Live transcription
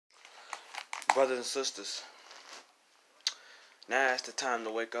Brothers and sisters, now it's the time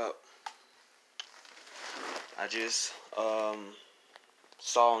to wake up. I just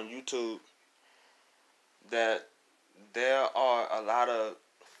saw on YouTube that there are a lot of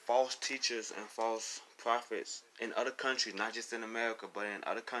false teachers and false prophets in other countries, not just in America, but in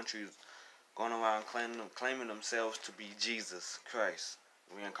other countries, going around claiming themselves to be Jesus Christ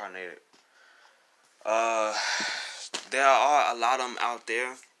reincarnated. There are a lot of them out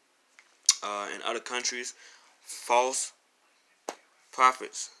there in other countries, false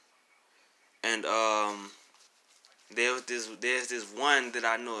prophets, and there's this one that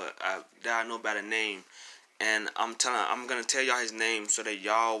I know by the name, and I'm gonna tell y'all his name so that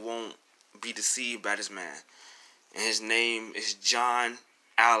y'all won't be deceived by this man. And his name is John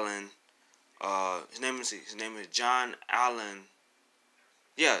Allen. His name is John Allen.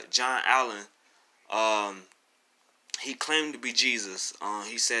 Yeah, John Allen. He claimed to be Jesus.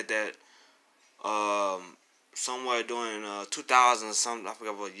 He said that somewhere during 2000 or something, I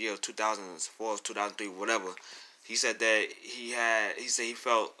forgot what year, 2004, 2003, whatever. He said that he said he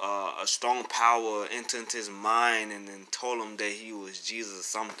felt a strong power enter into his mind and then told him that he was Jesus or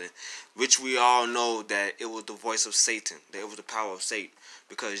something, which we all know that it was the voice of Satan, that it was the power of Satan,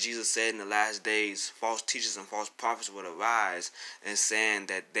 because Jesus said in the last days false teachers and false prophets would arise and saying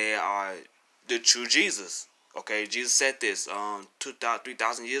that they are the true Jesus. Okay, Jesus said this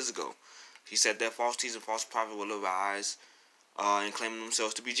 3,000 years ago. He said that false teachers and false prophets will arise and claim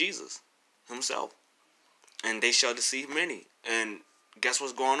themselves to be Jesus himself. And they shall deceive many. And guess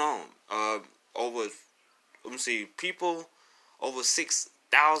what's going on? Over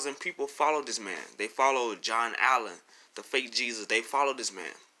 6,000 people follow this man. They follow John Allen, the fake Jesus. They follow this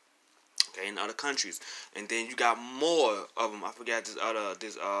man. Okay, in other countries. And then you got more of them. I forgot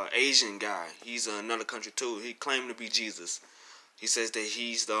this Asian guy. He's in another country too. He claimed to be Jesus. He says that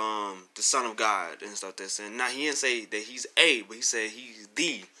he's the son of God and stuff like that. And now he didn't say that he's but he said he's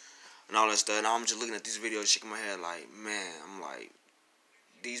the and all that stuff. And I'm just looking at these videos, shaking my head like, man, I'm like,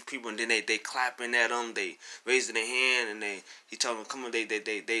 these people, and then they clapping at him, they raising their hand, and he telling them, come on,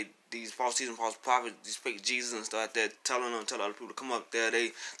 these false teachers and false prophets, these fake Jesus and stuff like that, telling other people to come up there,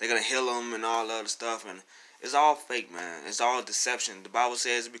 they're gonna heal them and all that other stuff, and it's all fake, man. It's all deception. The Bible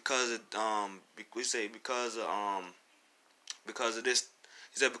says because of this.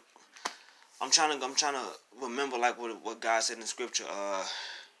 He said, I'm trying to remember like what God said in the scripture.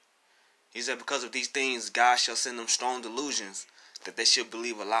 He said, because of these things, God shall send them strong delusions that they should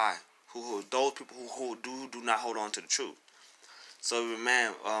believe a lie. Those people who do not hold on to the truth. So,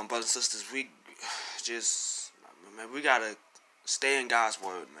 man, brothers and sisters, we gotta stay in God's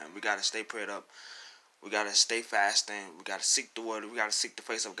word, man. We gotta stay prayed up. We gotta stay fasting. We gotta seek the word. We gotta seek the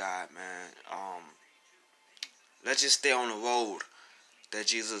face of God, man. Let's just stay on the road that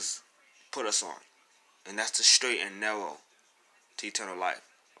Jesus put us on, and that's the straight and narrow to eternal life.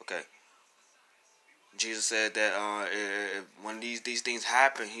 Okay. Jesus said that when these things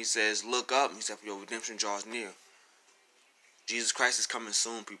happen, he says, look up. He said, for your redemption draws near. Jesus Christ is coming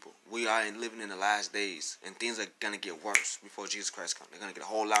soon, people. We are living in the last days, and things are going to get worse before Jesus Christ comes. They're going to get a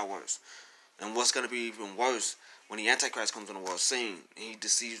whole lot worse. And what's going to be even worse, when the Antichrist comes on the world scene, and he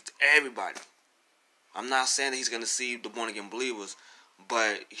deceives everybody. I'm not saying that he's going to deceive the born-again believers,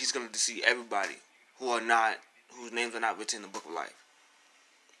 but he's going to deceive everybody whose names are not written in the book of life.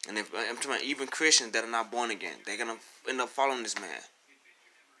 And if I'm talking about even Christians that are not born again, they're gonna end up following this man.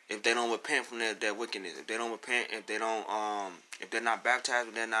 If they don't repent from their wickedness, if they don't repent, if they're not baptized,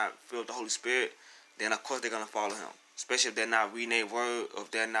 if they're not filled with the Holy Spirit, then of course they're gonna follow him. Especially if they're not reading their word, or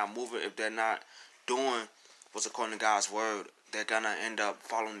if they're not moving, if they're not doing what's according to God's word, they're gonna end up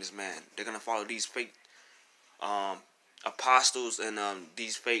following this man. They're gonna follow these fake apostles and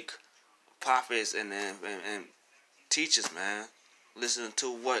these fake prophets and teachers, man. Listening to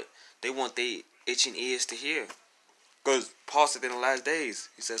what they want their itching ears to hear. Because Paul said in the last days,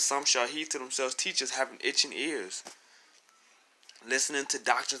 he said, some shall heed to themselves teachers having itching ears. Listening to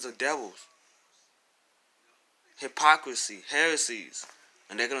doctrines of devils. Hypocrisy, heresies.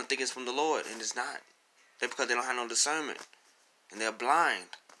 And they're going to think it's from the Lord, and it's not. That's because they don't have no discernment. And they're blind.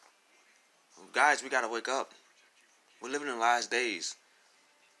 Guys, we got to wake up. We're living in the last days.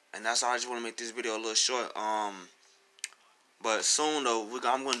 And that's why I just want to make this video a little short. But soon, though,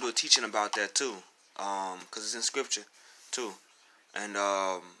 I'm going to do a teaching about that, too. Because it's in Scripture, too. And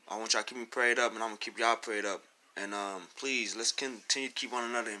I want y'all to keep me prayed up, and I'm going to keep y'all prayed up. And please, let's continue to keep one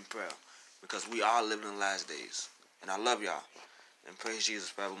another in prayer. Because we are living in the last days. And I love y'all. And praise Jesus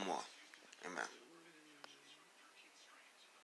forevermore. Amen.